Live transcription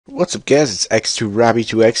What's up guys, it's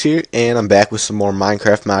X2Robbie2X here, and I'm back with some more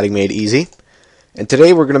Minecraft modding made easy. And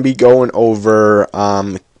today we're going to be going over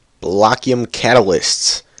Blockium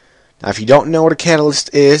catalysts. Now if you don't know what a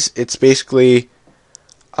catalyst is, it's basically,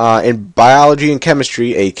 in biology and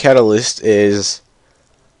chemistry, a catalyst is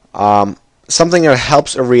something that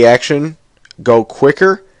helps a reaction go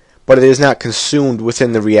quicker, but it is not consumed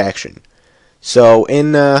within the reaction. So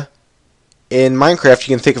in Minecraft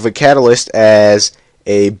you can think of a catalyst as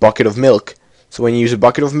a bucket of milk. So when you use a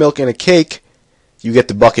bucket of milk in a cake, you get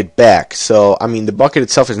the bucket back. So I mean, the bucket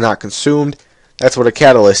itself is not consumed. That's what a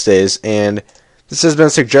catalyst is, and this has been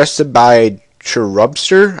suggested by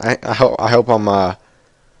Cherubster. I hope I'm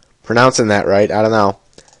pronouncing that right. I don't know.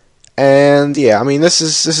 And yeah, I mean, this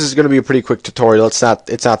is going to be a pretty quick tutorial. It's not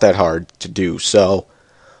that hard to do. So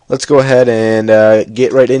let's go ahead and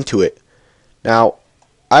get right into it. Now,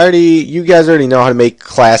 you guys already know how to make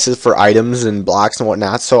classes for items and blocks and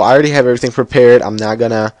whatnot, so I already have everything prepared. I'm not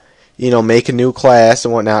gonna, make a new class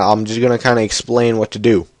and whatnot. I'm just gonna kind of explain what to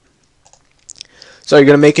do. So you're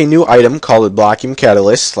gonna make a new item called a Blockium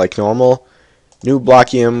Catalyst, like normal. New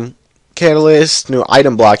Blockium Catalyst, new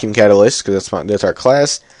item Blockium Catalyst, because that's our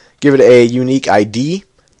class. Give it a unique ID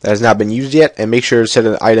that has not been used yet, and make sure to set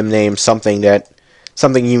an item name something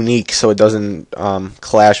unique, so it doesn't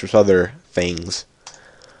clash with other things.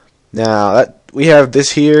 Now, we have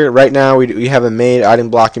this here. Right now, we haven't made item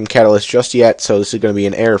Blockium Catalyst just yet, so this is going to be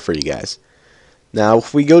an error for you guys. Now,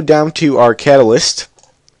 if we go down to our catalyst,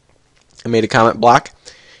 I made a comment block.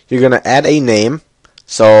 You're going to add a name.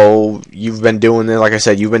 So, you've been doing this, like I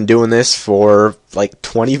said, you've been doing this for like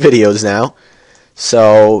 20 videos now.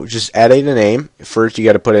 So, just add a name. First, you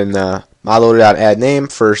got to put in the modloader.addName,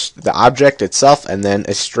 first the object itself, and then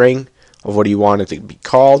a string of what you want it to be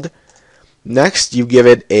called. Next, you give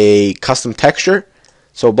it a custom texture.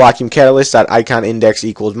 So Blockium Catalyst.icon index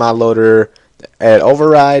equals modloader add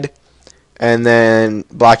override. And then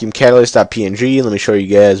Blockium Catalyst.png. Let me show you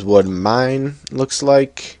guys what mine looks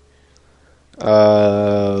like.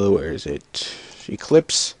 Where is it?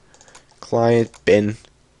 Eclipse. Client bin.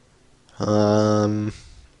 Blockium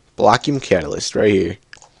Catalyst right here.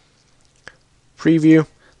 Preview.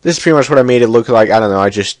 This is pretty much what I made it look like. I don't know.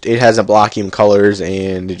 It has a Blockium colors,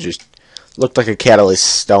 and it just looked like a catalyst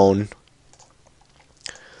stone.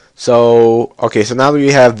 So, okay, so now that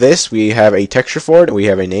we have this, we have a texture for it, and we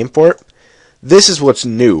have a name for it. This is what's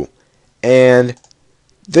new. And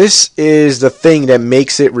this is the thing that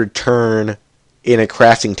makes it return in a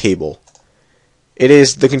crafting table. It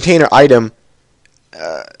is the container item.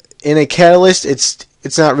 In a catalyst,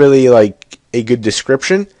 it's not really like a good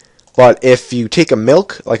description, but if you take a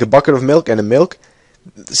milk, like a bucket of milk and a milk,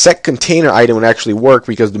 set container item would actually work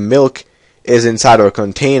because the milk is inside of a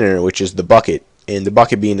container, which is the bucket, and the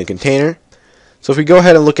bucket being the container. So if we go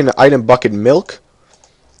ahead and look into item bucket milk,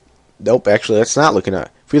 nope, actually that's not looking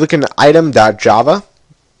at. If we look into item.java,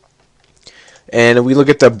 and we look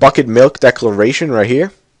at the bucket milk declaration right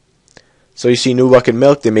here, so you see new bucket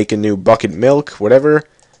milk, they make a new bucket milk, whatever,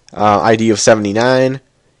 ID of 79,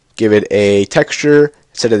 give it a texture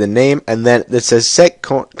instead of the name, and then it says set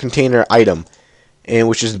container item, and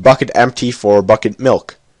which is bucket empty for bucket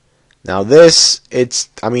milk. Now this, that's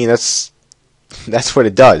what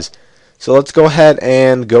it does. So let's go ahead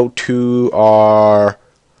and go to our,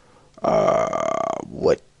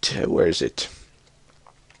 where is it?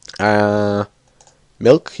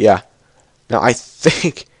 Milk, yeah. Now I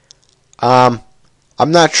think, I'm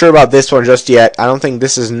not sure about this one just yet. I don't think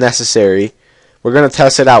this is necessary. We're going to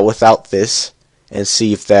test it out without this and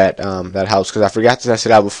see if that helps, because I forgot to test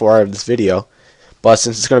it out before I have this video. But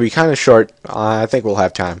since it's going to be kind of short, I think we'll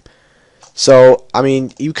have time. So, I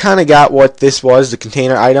mean, you kind of got what this was, the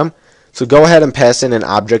container item. So go ahead and pass in an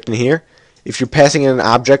object in here. If you're passing in an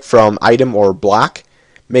object from item or block,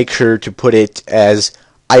 make sure to put it as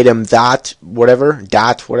item dot whatever,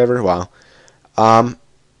 wow.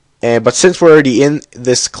 But since we're already in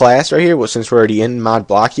this class right here, since we're already in mod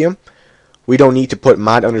Blockium, we don't need to put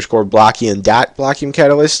mod underscore Blockium dot Blockium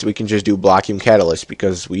Catalyst. We can just do Blockium Catalyst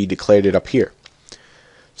because we declared it up here.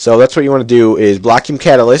 So that's what you want to do is Blockium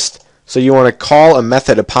Catalyst. So you want to call a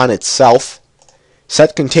method upon itself,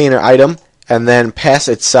 set container item, and then pass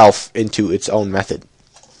itself into its own method.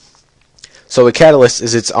 So the catalyst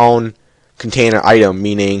is its own container item,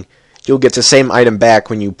 meaning you'll get the same item back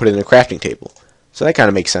when you put it in a crafting table. So that kind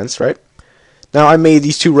of makes sense, right? Now I made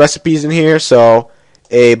these two recipes in here. So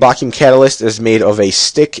a Blockium Catalyst is made of a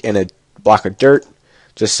stick and a block of dirt,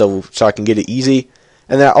 just so I can get it easy.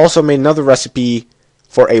 And then I also made another recipe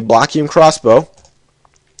for a Blockium crossbow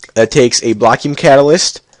that takes a Blockium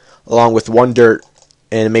Catalyst along with one dirt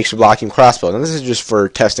and it makes a blocking crossbow. Now this is just for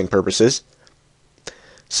testing purposes.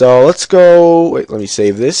 So let's go, wait, let me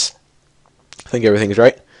save this. I think everything's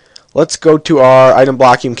right. Let's go to our item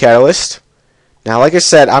blocking catalyst. Now like I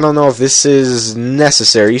said, I don't know if this is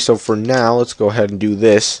necessary, so for now let's go ahead and do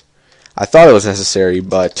this. I thought it was necessary,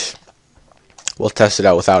 but we'll test it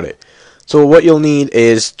out without it. So what you'll need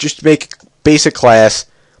is just make basic class,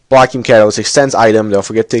 blocking catalyst, extends item, don't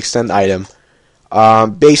forget to extend item.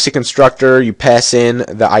 Basic constructor, you pass in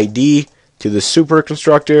the ID to the super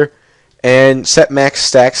constructor, and set max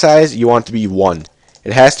stack size, you want it to be 1.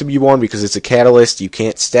 It has to be 1 because it's a catalyst, you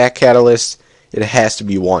can't stack catalysts, it has to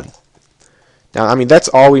be 1. Now, I mean, that's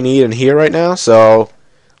all we need in here right now, so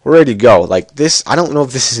we're ready to go. Like this, I don't know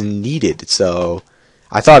if this is needed, so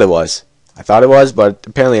I thought it was. But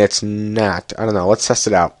apparently it's not. I don't know, let's test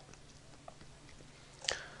it out.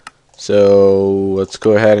 So let's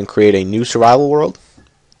go ahead and create a new survival world.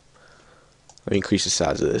 Let me increase the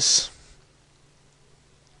size of this.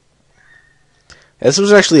 This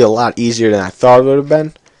was actually a lot easier than I thought it would have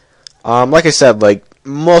been. Like I said, like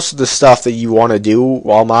most of the stuff that you want to do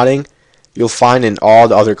while modding, you'll find in all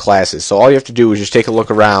the other classes. So all you have to do is just take a look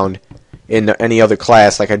around in any other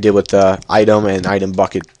class, like I did with the item and item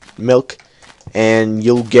bucket milk, and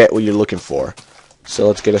you'll get what you're looking for. So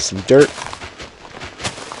let's get us some dirt.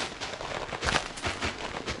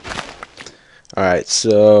 Alright,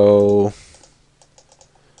 so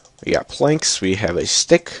we got planks, we have a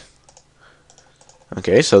stick.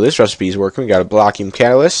 Okay, so this recipe is working. We got a blocking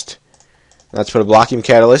catalyst. Let's put a blocking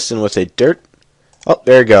catalyst in with a dirt. Oh,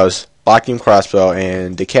 there it goes. Blocking crossbow,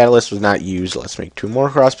 and the catalyst was not used. Let's make 2 more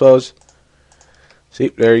crossbows. See,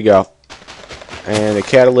 there you go. And the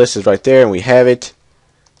catalyst is right there, and we have it.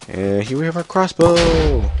 And here we have our crossbow.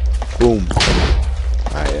 Boom.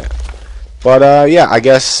 Yeah. But yeah, I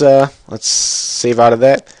guess let's save out of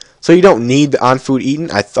that. So you don't need the on food eaten.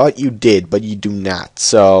 I thought you did, but you do not.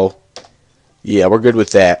 So yeah, we're good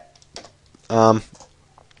with that.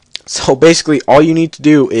 So basically, all you need to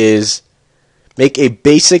do is make a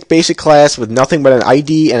basic class with nothing but an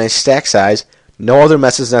ID and a stack size. No other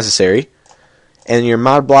methods necessary. And your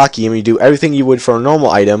mod blocking, you do everything you would for a normal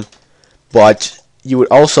item, but you would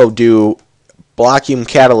also do blocking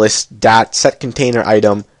catalyst dot set container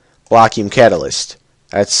item blocking catalyst.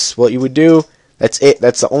 That's what you would do. That's it.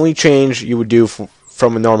 That's the only change you would do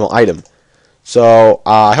from a normal item. So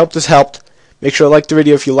I hope this helped. Make sure to like the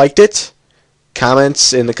video if you liked it.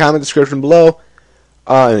 Comments in the comment description below,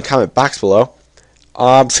 in the comment box below.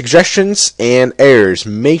 Suggestions and errors,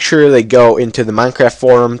 make sure they go into the Minecraft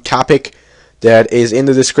forum topic that is in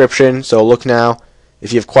the description. So look now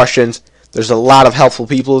if you have questions. There's a lot of helpful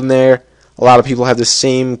people in there. A lot of people have the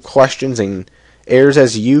same questions and errors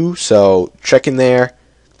as you, so check in there.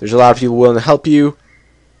 There's a lot of people willing to help you.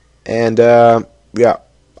 And yeah,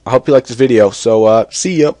 I hope you like this video. So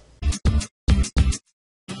see ya.